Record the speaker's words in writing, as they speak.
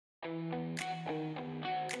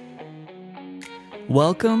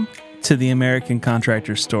Welcome to the American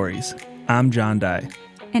Contractor Stories. I'm John Dye.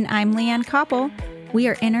 And I'm Leanne Koppel. We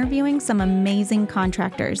are interviewing some amazing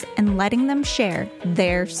contractors and letting them share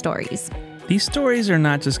their stories. These stories are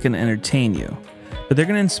not just going to entertain you, but they're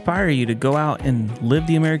going to inspire you to go out and live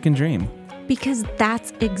the American dream. Because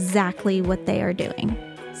that's exactly what they are doing.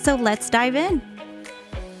 So let's dive in.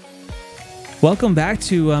 Welcome back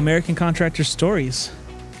to American Contractor Stories.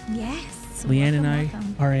 Yes. Leanne and I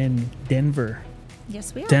are in Denver.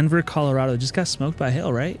 Yes, we are. Denver, Colorado. Just got smoked by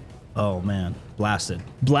hail, right? Oh, man. Blasted.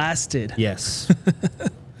 Blasted. Yes.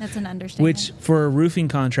 That's an understatement. Which, for roofing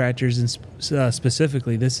contractors and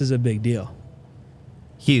specifically, this is a big deal.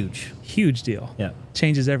 Huge. Huge deal. Yeah.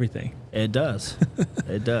 Changes everything. It does.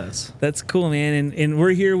 It does. That's cool, man. And we're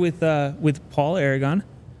here with Paul Aragon,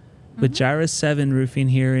 with Jirah 7 Roofing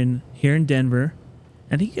here in Denver.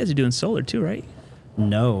 I think you guys are doing solar too, right?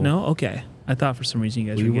 No. Okay. I thought for some reason you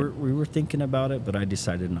guys we were thinking about it, but I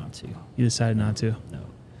decided not to. You decided not to? No.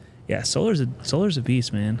 Yeah, solar's a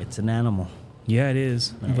beast, man. It's an animal. Yeah, it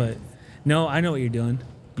is. Yeah. But no, I know what you're doing.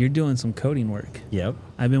 You're doing some coding work. Yep.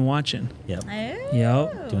 I've been watching. Yep. Oh.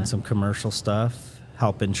 Yep. Doing some commercial stuff,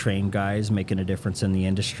 helping train guys, making a difference in the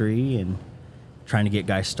industry, and trying to get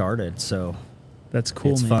guys started. So That's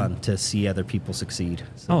cool, it's man. fun to see other people succeed.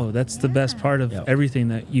 So, Oh, that's the best part of Yep. everything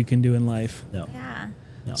that you can do in life. yep. Yeah.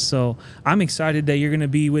 Yep. So I'm excited that you're going to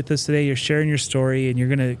be with us today. You're sharing your story, and you're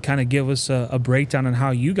going to kind of give us a breakdown on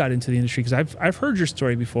how you got into the industry, because I've heard your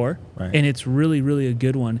story before, Right. and it's really, really a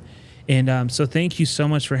good one. And so thank you so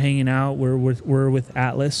much for hanging out. We're with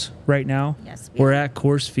Atlas right now. Yes, We're at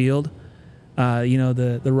Coors Field,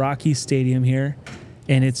 the Rockies Stadium here,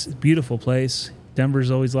 and it's a beautiful place.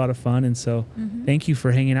 Denver's always a lot of fun, and so thank you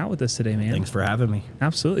for hanging out with us today, man. Thanks for having me.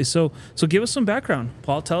 Absolutely. So give us some background,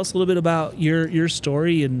 Paul. Tell us a little bit about your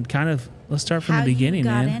story, and kind of let's start from How the beginning, you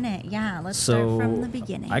got man. in it. Yeah, let's start from the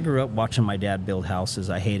beginning. I grew up watching my dad build houses.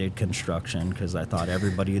 I hated construction because I thought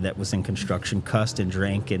everybody that was in construction cussed and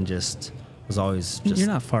drank and just was always just You're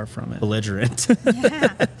not far from it. belligerent.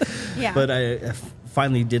 Yeah. But I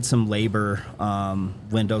finally did some labor,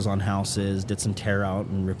 windows on houses, did some tear out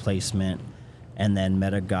and replacement, and then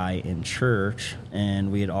met a guy in church,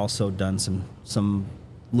 and we had also done some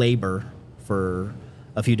labor for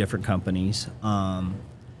a few different companies,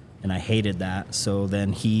 and I hated that. So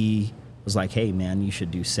then he was like, hey, man, you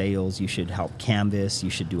should do sales. You should help canvas. You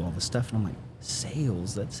should do all this stuff. And I'm like,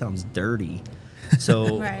 sales? That sounds dirty.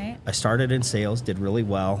 So Right. I started in sales, did really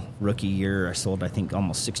well. Rookie year, I sold, I think,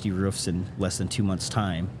 almost 60 roofs in less than 2 months'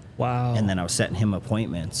 time. Wow. And then I was setting him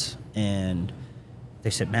appointments, and they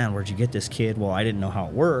said, man, where'd you get this kid? Well, I didn't know how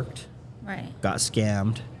it worked. Right. Got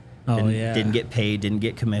scammed. Oh, didn't, yeah. Didn't get paid, didn't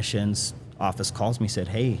get commissions. Office calls me, said,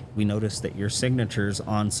 hey, we noticed that your signature's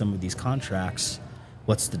on some of these contracts.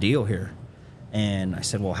 What's the deal here? And I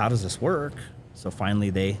said, well, how does this work? So finally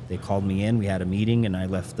they called me in. We had a meeting, and I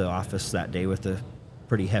left the office that day with a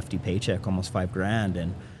pretty hefty paycheck, almost $5,000.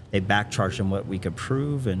 And they back-charged them what we could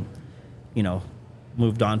prove, and,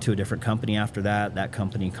 moved on to a different company after that. That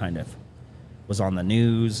company kind of was on the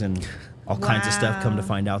news and all kinds of stuff. Come to Wow.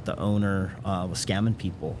 find out the owner was scamming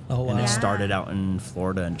people. Oh, wow. And Yeah. it started out in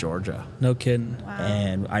Florida and Georgia. No kidding. Wow.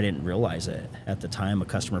 And I didn't realize it. At the time, a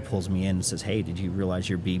customer pulls me in and says, hey, did you realize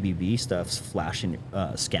your BBB stuff's flashing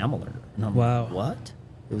scam alert? And I'm Wow. like, what?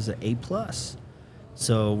 It was an A+.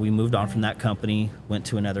 So we moved on from that company, went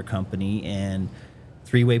to another company, and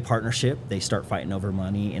three-way partnership. They start fighting over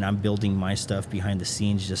money, and I'm building my stuff behind the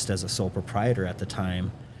scenes just as a sole proprietor at the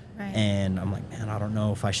time. Right. And I'm like, man, I don't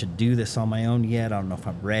know if I should do this on my own yet. I don't know if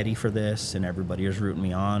I'm ready for this. And everybody was rooting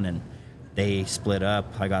me on, and they split up.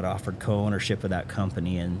 I got offered co-ownership of that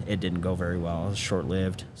company, and it didn't go very well. It was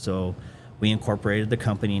short-lived. So we incorporated the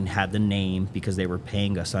company and had the name because they were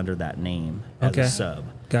paying us under that name as Okay. a sub.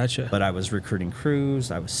 Gotcha. But I was recruiting crews.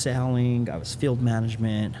 I was selling. I was field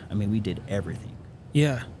management. I mean, we did everything.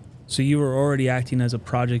 Yeah. So you were already acting as a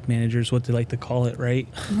project manager, is what they like to call it, right?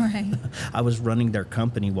 Right. I was running their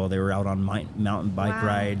company while they were out on mountain bike Wow.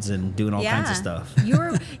 rides and doing all kinds of stuff.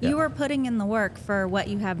 You were putting in the work for what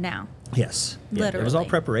you have now. Yes. Yeah, it was all Literally.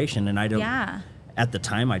 preparation, and I don't. Yeah. At the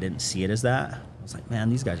time, I didn't see it as that. I was like, man,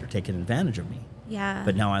 these guys are taking advantage of me. Yeah.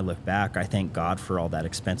 But now I look back, I thank God for all that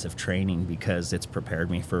expensive training because it's prepared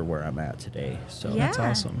me for where I'm at today. So yeah, That's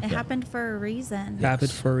awesome. It Yeah. happened for a reason.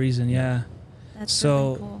 Happened for a reason, yeah. That's So,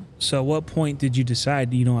 really cool. so at what point did you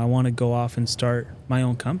decide, I want to go off and start my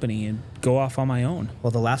own company and go off on my own? Well,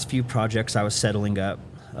 the last few projects I was settling up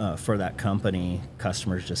for that company,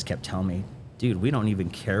 customers just kept telling me, dude, we don't even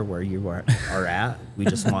care where you are at. We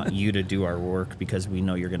just want you to do our work because we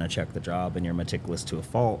know you're going to check the job and you're meticulous to a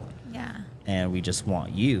fault. Yeah. And we just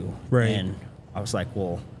want you. Right. And I was like,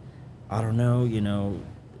 well, I don't know,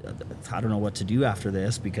 I don't know what to do after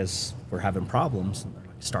this because we're having problems. And they're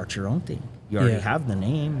like, start your own thing. You already have the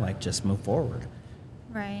name, like just move forward.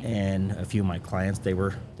 Right. And a few of my clients, they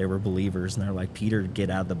were believers, and they're like, Peter,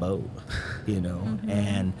 get out of the boat,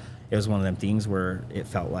 And it was one of them things where it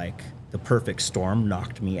felt like the perfect storm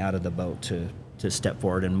knocked me out of the boat to step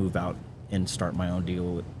forward and move out and start my own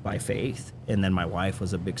deal by faith. And then my wife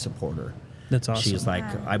was a big supporter. That's awesome. She's like,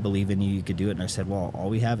 I believe in you. You could do it. And I said, well, all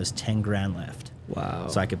we have is 10 grand left. Wow.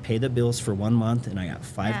 So I could pay the bills for 1 month, and I got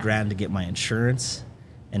 5 grand to get my insurance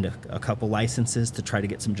and a couple licenses to try to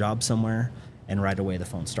get some jobs somewhere. And right away the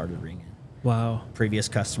phone started ringing. Wow. Previous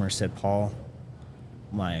customer said, Paul,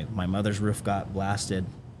 my mother's roof got blasted.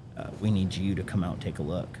 We need you to come out and take a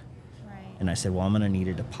look. And I said, well, I'm going to need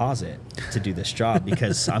a deposit to do this job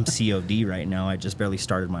because I'm COD right now. I just barely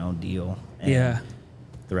started my own deal. And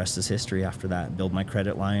the rest is history after that. Build my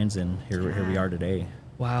credit lines, and here we are today.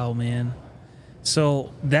 Wow, man.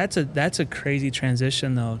 So that's a crazy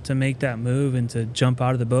transition, though, to make that move and to jump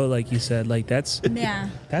out of the boat, like you said. Like that's the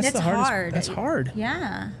hardest. Hard. That's hard.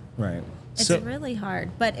 Yeah. Right. It's really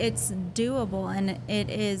hard, but it's doable, and it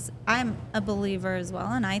is. I'm a believer as well,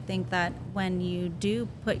 and I think that when you do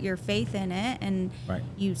put your faith in it and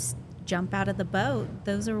you jump out of the boat,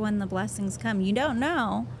 those are when the blessings come. You don't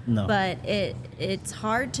know, but it's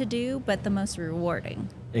hard to do, but the most rewarding.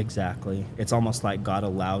 Exactly. It's almost like God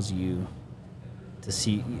allows you to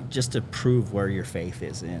see, just to prove where your faith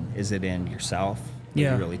is in. Is it in yourself? Are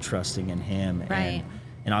you really trusting in Him? Right.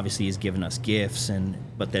 And obviously He's given us gifts,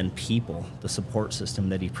 but then people, the support system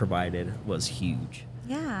that He provided was huge.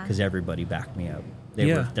 Yeah. Because everybody backed me up.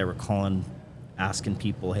 They were calling, asking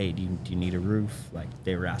people, hey, do you need a roof? Like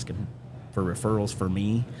they were asking for referrals for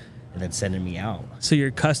me, and then sending me out. So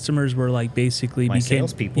your customers were like basically my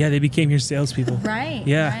salespeople. Yeah, they became your salespeople. Right.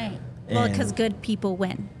 Yeah. Right. Well, because good people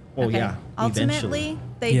win. Well, yeah. Ultimately,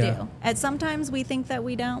 they do. And sometimes we think that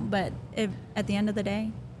we don't, but at the end of the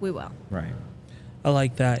day, we will. Right. I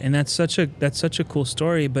like that, and that's such a cool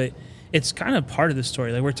story. But it's kind of part of the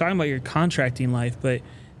story. Like we're talking about your contracting life, but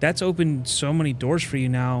that's opened so many doors for you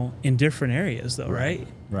now in different areas, though, right?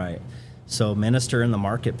 Right. So minister in the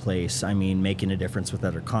marketplace. I mean, making a difference with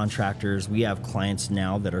other contractors. We have clients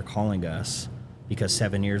now that are calling us because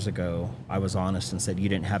 7 years ago I was honest and said you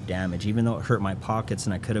didn't have damage, even though it hurt my pockets,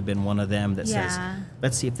 and I could have been one of them that says,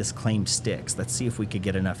 let's see if this claim sticks. Let's see if we could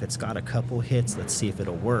get enough. It's got a couple hits. Let's see if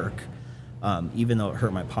it'll work. Even though it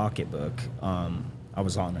hurt my pocketbook, I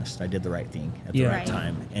was honest. I did the right thing at the right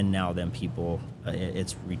time. And now then people,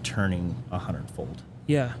 it's returning 100-fold.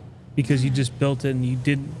 Yeah, because you just built it and you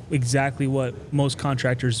did exactly what most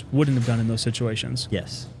contractors wouldn't have done in those situations.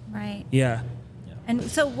 Yes. Right. Yeah. And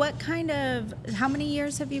so how many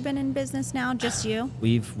years have you been in business now? Just you?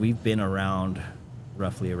 We've been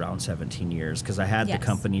roughly around 17 years, because I had the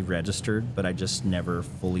company registered, but I just never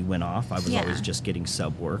fully went off. I was always just getting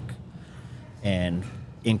sub work. And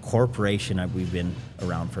in corporation, we've been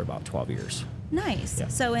around for about 12 years. Nice. Yeah.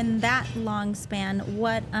 So in that long span,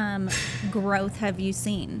 what growth have you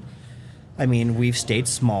seen? I mean, we've stayed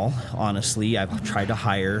small, honestly. I've tried to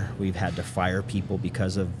hire. We've had to fire people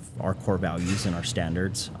because of our core values and our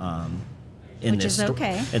standards. In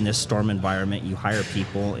this storm environment, you hire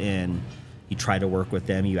people and you try to work with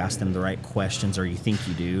them. You ask them the right questions, or you think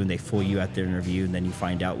you do, and they fool you at their interview, and then you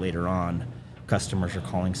find out later on customers are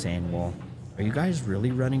calling saying, well, are you guys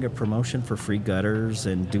really running a promotion for free gutters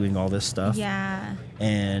and doing all this stuff? Yeah.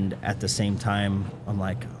 And at the same time, I'm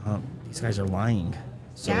like, these guys are lying.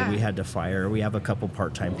 So we had to fire. We have a couple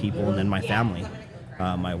part-time people, and then my family,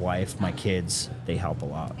 my wife, my kids, they help a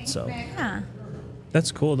lot. So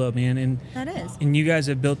that's cool though, man. And that is. And you guys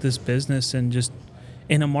have built this business, and just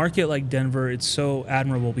in a market like Denver, it's so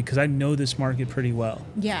admirable because I know this market pretty well.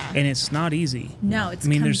 Yeah. And it's not easy. No, it's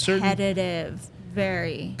competitive.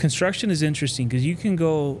 Very. Construction is interesting because you can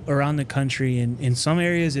go around the country, and in some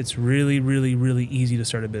areas it's really, really, really easy to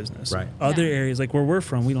start a business. Right. Other areas, like where we're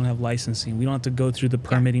from, we don't have licensing. We don't have to go through the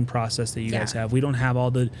permitting process that you guys have. We don't have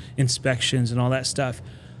all the inspections and all that stuff.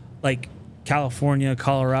 Like California,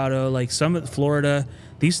 Colorado, like some of Florida,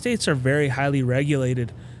 these states are very highly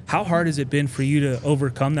regulated. How hard has it been for you to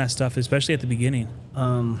overcome that stuff, especially at the beginning?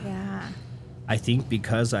 I think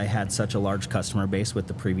because I had such a large customer base with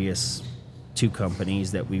the previous 2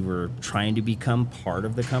 companies that we were trying to become part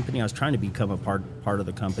of the company. I was trying to become a part of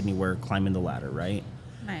the company where climbing the ladder, right?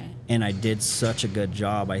 Right. And I did such a good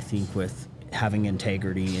job, I think, with having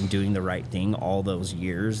integrity and doing the right thing all those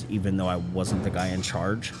years, even though I wasn't the guy in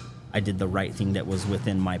charge, I did the right thing that was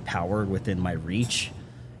within my power, within my reach.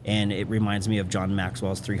 And it reminds me of John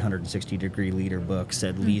Maxwell's 360-degree leader book,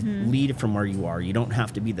 said, lead from where you are. You don't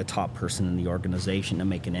have to be the top person in the organization to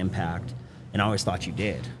make an impact. And I always thought you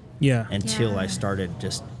did. Yeah. Until I started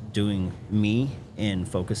just doing me and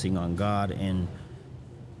focusing on God and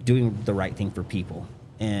doing the right thing for people.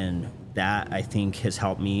 And that, I think, has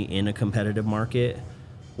helped me in a competitive market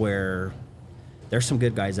where there's some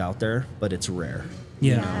good guys out there, but it's rare.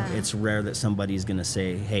 Yeah. You know, it's rare that somebody's going to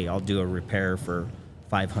say, hey, I'll do a repair for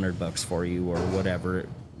 $500 for you or whatever it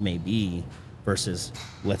may be, versus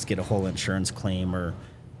let's get a whole insurance claim or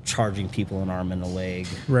charging people an arm and a leg,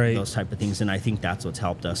 right, those type of things. And I think that's what's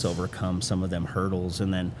helped us overcome some of them hurdles.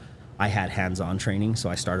 And then I had hands-on training, so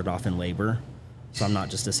I started off in labor. So I'm not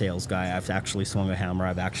just a sales guy. I've actually swung a hammer.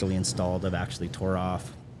 I've actually installed. I've actually tore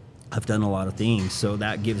off. I've done a lot of things. So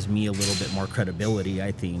that gives me a little bit more credibility,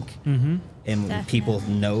 I think. Mm-hmm. And when people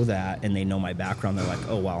know that and they know my background, they're like,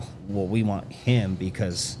 oh, well, we want him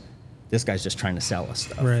because this guy's just trying to sell us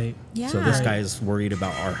stuff. Right. Yeah. So this guy is worried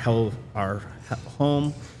about our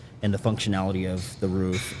home and the functionality of the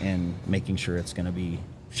roof and making sure it's going to be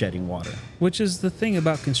shedding water. Which is the thing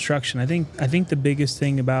about construction. I think the biggest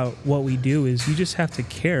thing about what we do is you just have to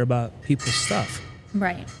care about people's stuff.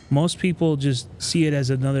 Right. Most people just see it as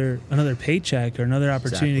another paycheck or another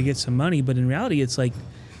opportunity to get some money, but in reality, it's like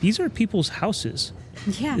these are people's houses.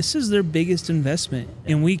 Yeah. This is their biggest investment,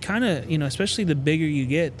 and we kind of, especially the bigger you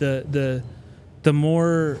get, the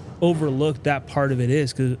more overlooked that part of it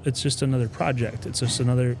is, because it's just another project. It's just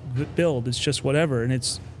another build. It's just whatever, and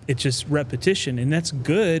it's just repetition, and that's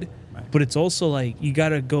good. Right. But it's also like you got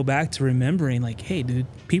to go back to remembering, like, hey, dude,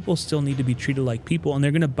 people still need to be treated like people, and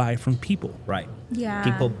they're going to buy from people. Right. Yeah.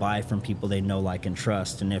 People buy from people they know, like, and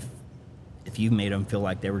trust. And if you made them feel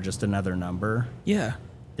like they were just another number, yeah.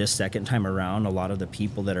 This second time around, a lot of the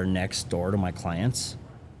people that are next door to my clients,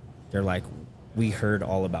 they're like, we heard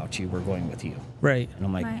all about you. We're going with you. Right. And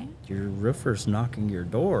I'm like, your roofer's knocking your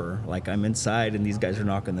door. Like, I'm inside, and these guys are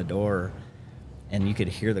knocking the door. And you could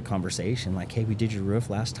hear the conversation, like, hey, we did your roof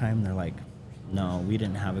last time. And they're like, no, we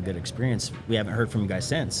didn't have a good experience. We haven't heard from you guys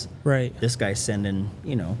since. Right. This guy's sending,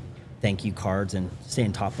 thank you cards and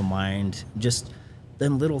staying top of mind. Just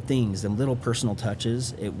them little things, them little personal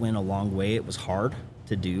touches. It went a long way. It was hard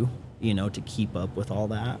to do, to keep up with all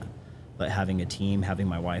that. But having a team, having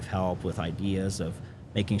my wife help with ideas of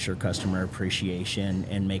making sure customer appreciation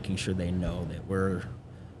and making sure they know that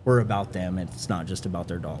we're about them. It's not just about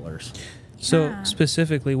their dollars. So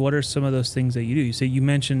specifically, what are some of those things that you do? You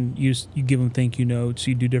mentioned you give them thank you notes,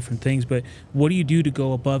 you do different things, but what do you do to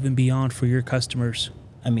go above and beyond for your customers?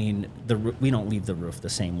 I mean, we don't leave the roof the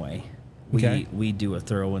same way. We do a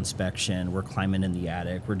thorough inspection. We're climbing in the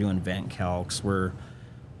attic. We're doing vent calcs.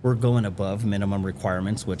 We're going above minimum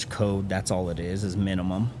requirements, which code, that's all it is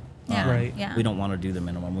minimum. Yeah. Right. Yeah. We don't want to do the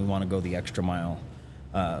minimum. We want to go the extra mile.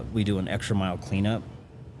 We do an extra mile cleanup.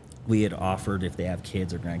 We had offered, if they have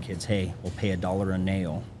kids or grandkids, hey, we'll pay $1 a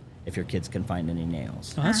nail if your kids can find any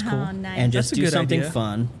nails. Oh, that's cool. Nice. And just do something idea.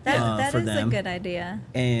 fun that for is them. a good idea.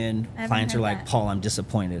 And clients are like, that. Paul, I'm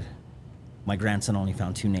disappointed. My grandson only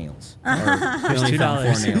found 2 nails. Or he Here's only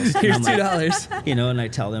found 4 nails. Here's And I'm like, $2. and I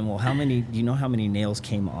tell them, well, do you know how many nails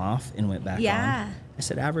came off and went back on? I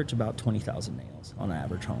said, average about 20,000 nails on an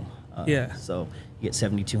average home. So you get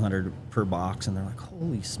 7,200 per box, and they're like,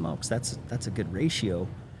 holy smokes, that's a good ratio.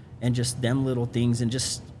 And just them little things, and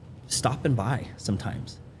just stopping by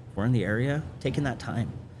sometimes. If we're in the area, taking that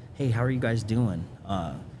time. Hey, how are you guys doing?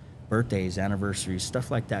 Birthdays, anniversaries,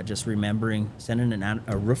 stuff like that. Just remembering, sending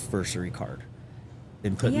a roofversary card,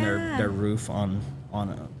 and putting their roof on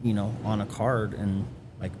a card, and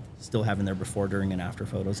like still having their before, during, and after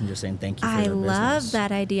photos, and just saying thank you for their business. I love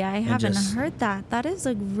that idea. I haven't heard that. That is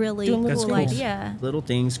a really cool idea. Little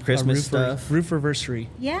things, Christmas stuff. Rooferversary.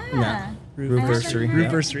 Yeah.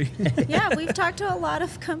 Rooferversary. Yeah, we've talked to a lot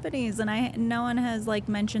of companies, and no one has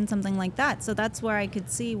mentioned something like that. So that's where I could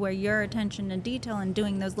see where your attention to detail and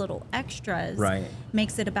doing those little extras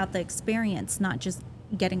makes it about the experience, not just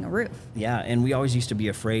getting a roof. Yeah, and we always used to be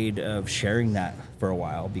afraid of sharing that for a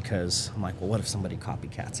while, because I'm like, well, what if somebody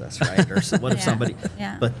copycats us, right? Or what if somebody?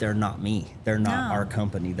 But they're not me. They're not our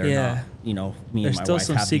company. They're not. Me and my wife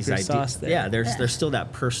have these ideas. Sauce there. Yeah, there's still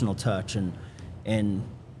that personal touch and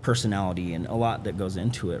personality and a lot that goes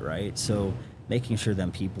into it, right? So making sure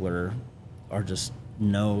them people are just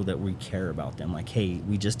know that we care about them. Like, hey,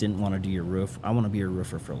 we just didn't want to do your roof. I want to be your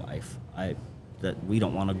roofer for life. That we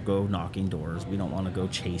don't want to go knocking doors. We don't want to go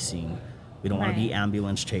chasing. We don't want to be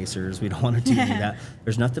ambulance chasers. We don't want to do that.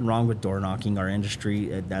 There's nothing wrong with door knocking. Our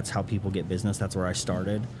industry, that's how people get business. That's where I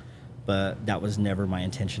started. But that was never my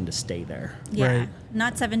intention to stay there. Yeah, Right.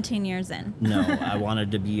 not 17 years in. No, I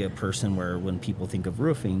wanted to be a person where when people think of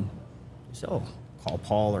roofing, you say, oh, call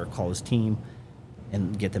Paul or call his team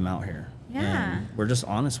and get them out here. Yeah. And we're just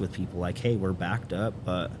honest with people like, hey, we're backed up,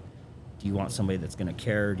 but do you want somebody that's going to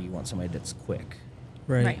care? Do you want somebody that's quick?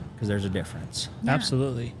 Right. Because there's a difference. Yeah.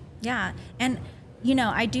 Absolutely. Yeah. And, you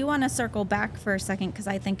know, I do want to circle back for a second because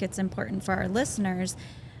I think it's important for our listeners.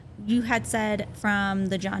 You had said from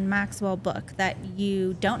the John Maxwell book that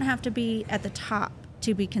you don't have to be at the top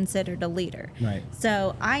to be considered a leader. Right.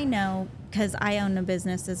 So I know, because I own a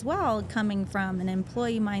business as well, coming from an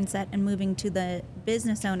employee mindset and moving to the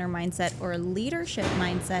business owner mindset or leadership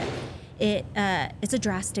mindset, it's a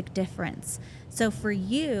drastic difference. So for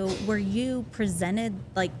you, were you presented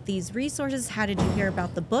like these resources? How did you hear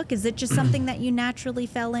about the book? Is it just something that you naturally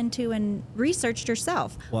fell into and researched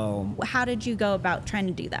yourself? Well, How did you go about trying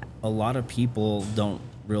to do that? a lot of people don't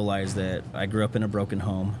realize that I grew up in a broken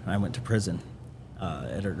home. I went to prison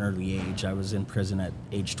at an early age. I was in prison at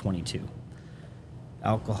age 22.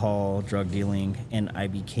 Alcohol, drug dealing, and I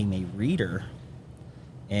became a reader.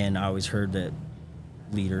 And I always heard that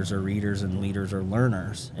leaders are readers and leaders are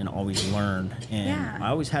learners and always learn. And Yeah. I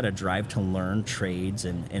always had a drive to learn trades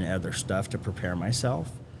and other stuff to prepare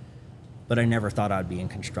myself. But I never thought I'd be in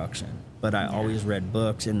construction. But I always read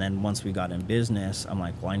books, and then once we got in business, I'm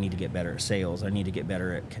like, well, I need to get better at sales. I need to get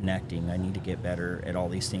better at connecting. I need to get better at all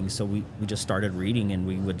these things. So we just started reading, and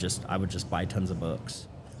I would just buy tons of books.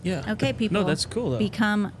 Yeah. Okay, people. No, that's cool though.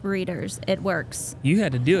 Become readers. It works. You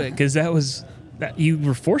had to do it because that you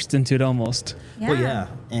were forced into it almost. Well, yeah,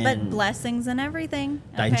 But and blessings and everything.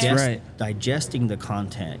 Okay. Right. Digesting the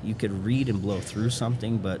content. You could read and blow through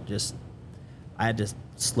something, but I had to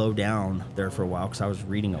slow down there for a while because I was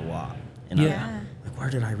reading a lot. And Yeah. like, where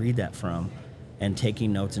did I read that from? And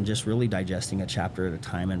taking notes and just really digesting a chapter at a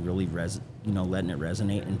time and really letting it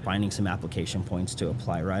resonate and finding some application points to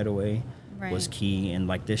apply right away was key. And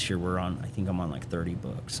like this year I think I'm on like 30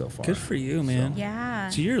 books so far. Good for you, man. Yeah.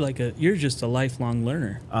 So you're just a lifelong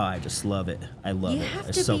learner. Oh, I just love it. I love You it. have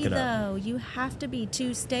I to soak be, it up. though. You have to be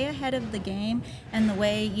to stay ahead of the game and the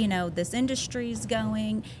way, this industry's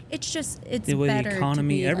going. It's The way better the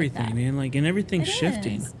economy, to be everything, like that. man. Like, and everything's It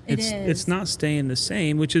shifting. is. It is. It's not staying the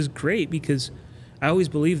same, which is great because I always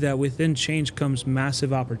believe that within change comes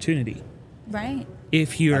massive opportunity. Right.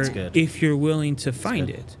 If you're willing to find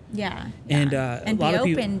it. Yeah. And and a lot be of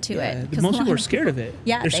people, open to it. 'cause most a people lot are of scared of it.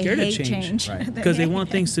 Yeah, they're scared hate of change Right. because they want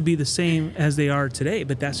hate things to be the same as they are today.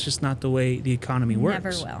 But that's just not the way the economy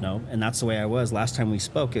works. Never will. No, and that's the way I was. Last time we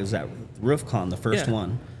spoke, it was at RoofCon, the first Yeah.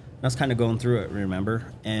 one. I was kind of going through it, remember?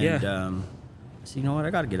 And Yeah. I said, you know what? I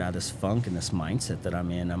got to get out of this funk and this mindset that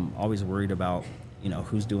I'm in. I'm always worried about,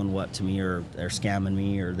 who's doing what to me, or they're scamming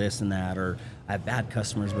me, or this and that, or I have bad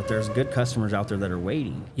customers, but there's good customers out there that are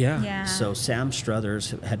waiting. Yeah. Yeah. So Sam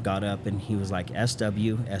Struthers had got up and he was like,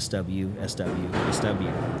 SW, SW, SW,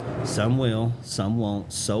 SW. Some will, some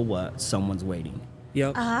won't. So what? Someone's waiting.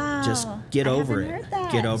 Yep. Oh, Just get I over haven't it. heard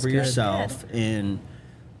that. Get over Good. yourself. And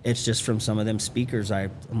it's just from some of them speakers.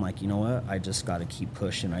 I'm like, you know what? I just got to keep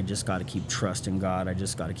pushing. I just got to keep trusting God. I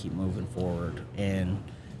just got to keep moving forward. And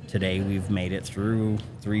today we've made it through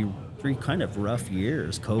three kind of rough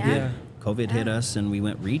years. COVID hit us, and we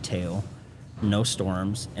went retail, no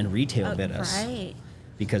storms, and retail bit us. Right.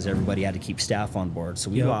 Because everybody had to keep staff on board.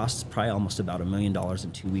 So we lost probably almost about $1 million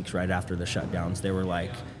in 2 weeks right after the shutdowns. They were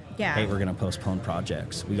like, Yeah. hey, we're going to postpone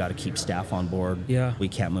projects. We got to keep staff on board. Yeah. We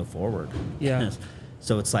can't move forward. Yeah.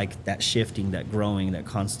 So it's like that shifting, that growing, that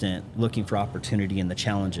constant looking for opportunity in the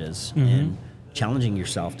challenges Mm-hmm. and challenging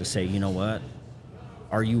yourself to say, you know what?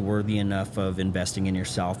 Are you worthy enough of investing in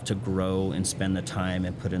yourself to grow and spend the time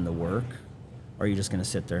and put in the work? Or are you just going to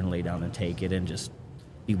sit there and lay down and take it and just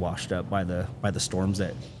be washed up by the storms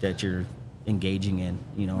that you're engaging in,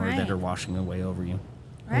 or Right. that are washing away over you?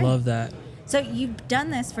 I Right. love that. So you've done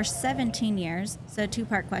this for 17 years. So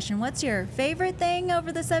two-part question. What's your favorite thing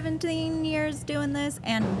over the 17 years doing this?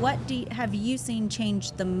 And what have you seen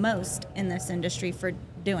change the most in this industry for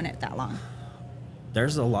doing it that long?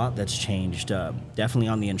 There's a lot that's changed. Definitely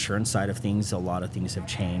on the insurance side of things, a lot of things have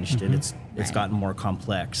changed, and it's Right. gotten more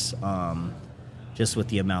complex. Just with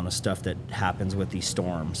the amount of stuff that happens with these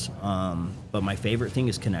storms. But my favorite thing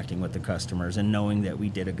is connecting with the customers and knowing that we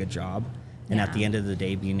did a good job. And at the end of the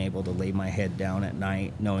day, being able to lay my head down at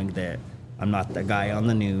night, knowing that I'm not the guy on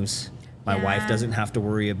the news. My wife doesn't have to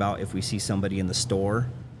worry about if we see somebody in the store,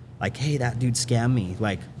 like, hey, that dude scammed me.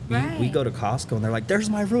 Like, we Right. go to Costco and they're like, there's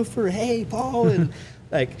my roofer. Hey, Paul. And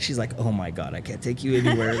Like, she's like, oh my God, I can't take you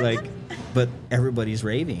anywhere. Like, but everybody's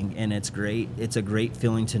raving, and it's great. It's a great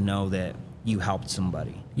feeling to know that you helped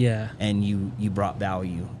somebody. Yeah. And you brought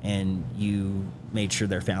value, and you made sure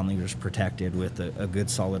their family was protected with a good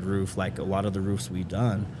solid roof. Like a lot of the roofs we've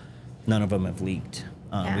done, none of them have leaked.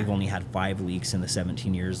 We've only had 5 leaks in the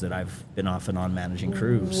 17 years that I've been off and on managing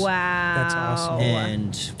crews. Wow. That's awesome.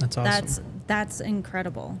 And That's awesome. That's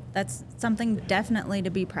incredible. That's something definitely to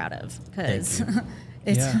be proud of, because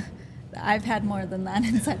it's. Yeah. I've had more than that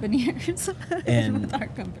in 7 years And with our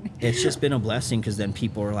company. it's just been a blessing, because then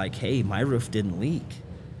people are like, hey, my roof didn't leak.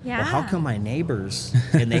 Yeah. Well, how come my neighbors,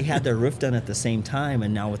 and they had their roof done at the same time,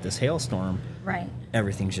 and now with this hailstorm, Right.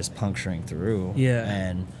 everything's just puncturing through. Yeah.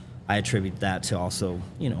 And I attribute that to also,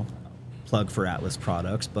 plug for Atlas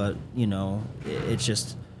products, but, it's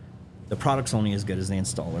just, the product's only as good as the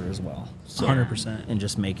installer as well. So, 100%. And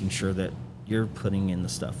just making sure that you're putting in the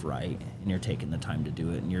stuff right, and you're taking the time to do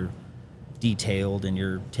it, and you're detailed, and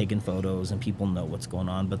you're taking photos, and people know what's going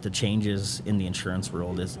on. But the changes in the insurance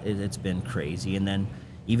world, it's been crazy. And then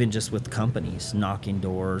even just with companies knocking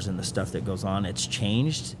doors and the stuff that goes on, it's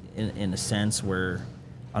changed in a sense where,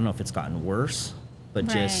 I don't know if it's gotten worse, but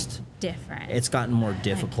Right. just different. it's gotten more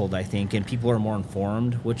difficult, I think, and people are more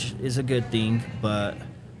informed, which is a good thing, but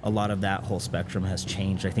a lot of that whole spectrum has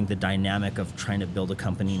changed. I think the dynamic of trying to build a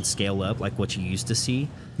company and scale up, like what you used to see,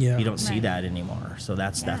 Yeah. you don't see Right. that anymore. So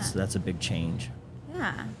that's a big change.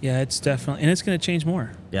 Yeah. Yeah, it's definitely, and it's going to change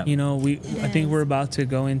more. Yeah. I think is. we're about to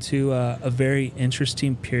go into a very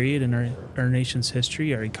interesting period in our nation's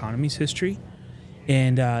history, our economy's history,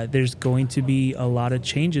 and there's going to be a lot of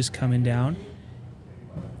changes coming down.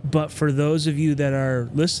 But for those of you that are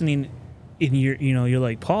listening, and you're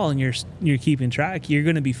like Paul, and you're keeping track, you're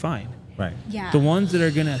going to be fine. Right. Yeah. The ones that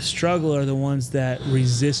are going to struggle are the ones that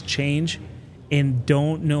resist change and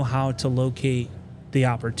don't know how to locate the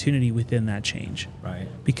opportunity within that change. Right.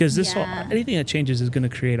 Because Yeah. anything that changes is going to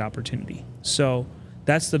create opportunity. So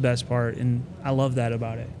that's the best part, and I love that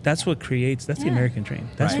about it. That's what creates. That's the Yeah. American dream.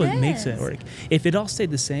 That's Right. what makes it is. work. If it all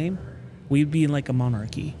stayed the same, we'd be in like a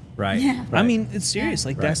monarchy. Right. Yeah. I mean, it's serious.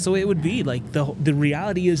 Like Right. that's the way it would be. Like the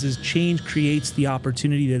reality is change creates the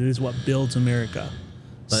opportunity that is what builds America.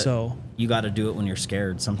 But So you got to do it when you're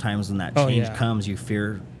scared. Sometimes when that Oh, change yeah. comes, you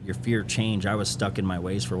fear change. I was stuck in my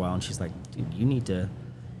ways for a while, and she's like, dude, you need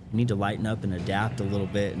to lighten up and adapt a little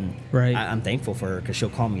bit. And Right. I'm thankful for her, because she'll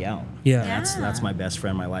call me out. yeah. Yeah. That's my best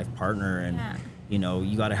friend, my life partner. And, Yeah.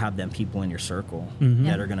 you got to have them people in your circle Mhm.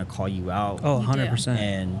 that are going to call you out. Oh, You do. 100%.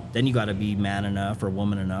 And then you got to be man enough or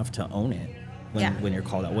woman enough to own it when you're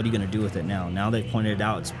called out. What are you going to do with it now? Now they pointed it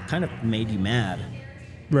out. It's kind of made you mad,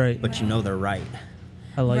 Right. but they're right.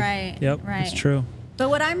 I like. Right, Yep. right. It's true. But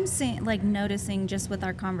what I'm seeing, like noticing just with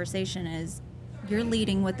our conversation, is you're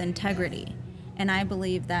leading with integrity. And I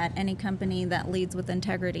believe that any company that leads with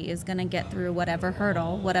integrity is going to get through whatever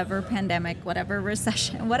hurdle, whatever pandemic, whatever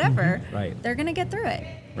recession, whatever. Right. They're going to get through it.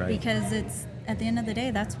 Right. Because it's, at the end of the day,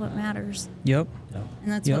 that's what matters. Yep.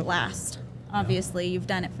 And that's Yep. what lasts. Obviously, you've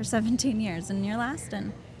done it for 17 years and you're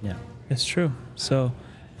lasting. Yeah. It's true. So,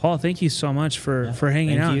 Paul, thank you so much for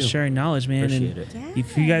hanging thank out and you. sharing knowledge, man. Appreciate and it.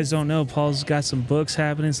 if you guys don't know, Paul's got some books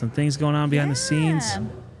happening, some things going on behind the scenes. Yeah.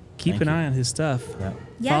 Keep Thank an you. eye on his stuff. Yeah.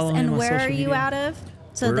 Yes, Follow him and on where are social you media. out of?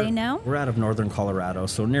 So they know? We're out of northern Colorado,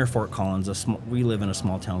 so near Fort Collins. We live in a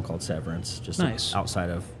small town called Severance, just Nice. outside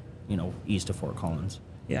of, east of Fort Collins.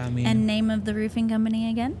 Yeah, I mean, And name of the roofing company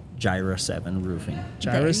again? Jirah 7 Roofing.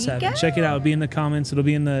 There Jirah you 7. go. Check it out. It'll be in the comments. It'll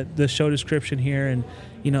be in the show description here. And,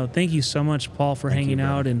 thank you so much, Paul, for Thank you, hanging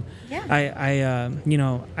out. brother. And Yeah.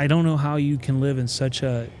 I don't know how you can live in such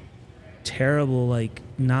a terrible, like,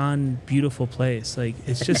 non-beautiful place. Like,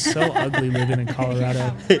 it's just so ugly living in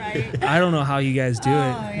Colorado. Right. I don't know how you guys do it.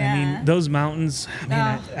 I yeah. mean, those mountains,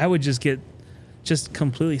 I would just get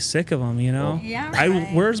completely sick of them, Yeah,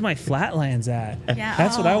 right. Where's my flatlands at? Yeah,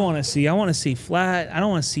 That's what I oh. want to see. I want to see flat. I don't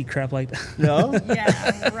want to see crap like that. No?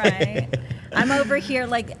 Yeah, right. I'm over here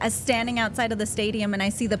standing outside of the stadium and I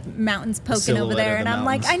see the mountains poking over Silhouette there of and the I'm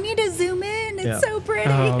like, I mountains. need to zoom in. It's Yeah. so pretty.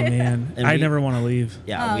 Oh, man. And I we- never want to leave.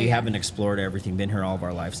 Yeah, Oh, we yeah. haven't explored everything, been here all of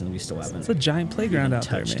our lives, and we still haven't It's a giant playground even out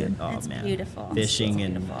there, touched man. it. Oh, It's man. beautiful. Fishing It's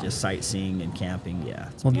and beautiful. just sightseeing and camping, yeah.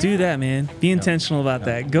 Well, do that, man. Be intentional about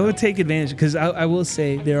that. Go take advantage, because I will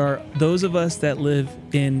say there are those of us that live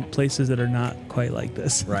in places that are not quite like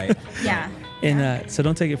this. Right. Yeah. And so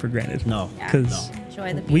don't take it for granted. No. Because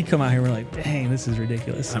Enjoy the we come out here and we're like, dang, this is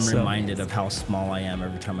ridiculous. I'm So- reminded of how small I am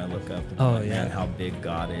every time I look up. And Oh, like, yeah. man, how big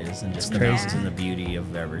God is, and just the crazy. mountains and the beauty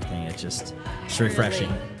of everything. It's refreshing.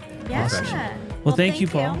 Yeah. Refreshing. Well, thank you,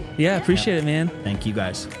 Paul. Yeah, appreciate it, man. Thank you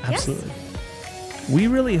guys. Absolutely. We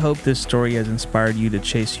really hope this story has inspired you to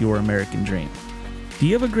chase your American dream. Do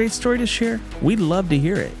you have a great story to share? We'd love to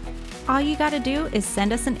hear it. All you got to do is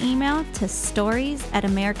send us an email to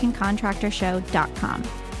stories@americancontractorshow.com.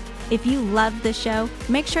 If you love the show,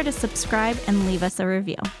 make sure to subscribe and leave us a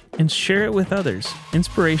review. And share it with others.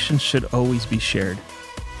 Inspiration should always be shared.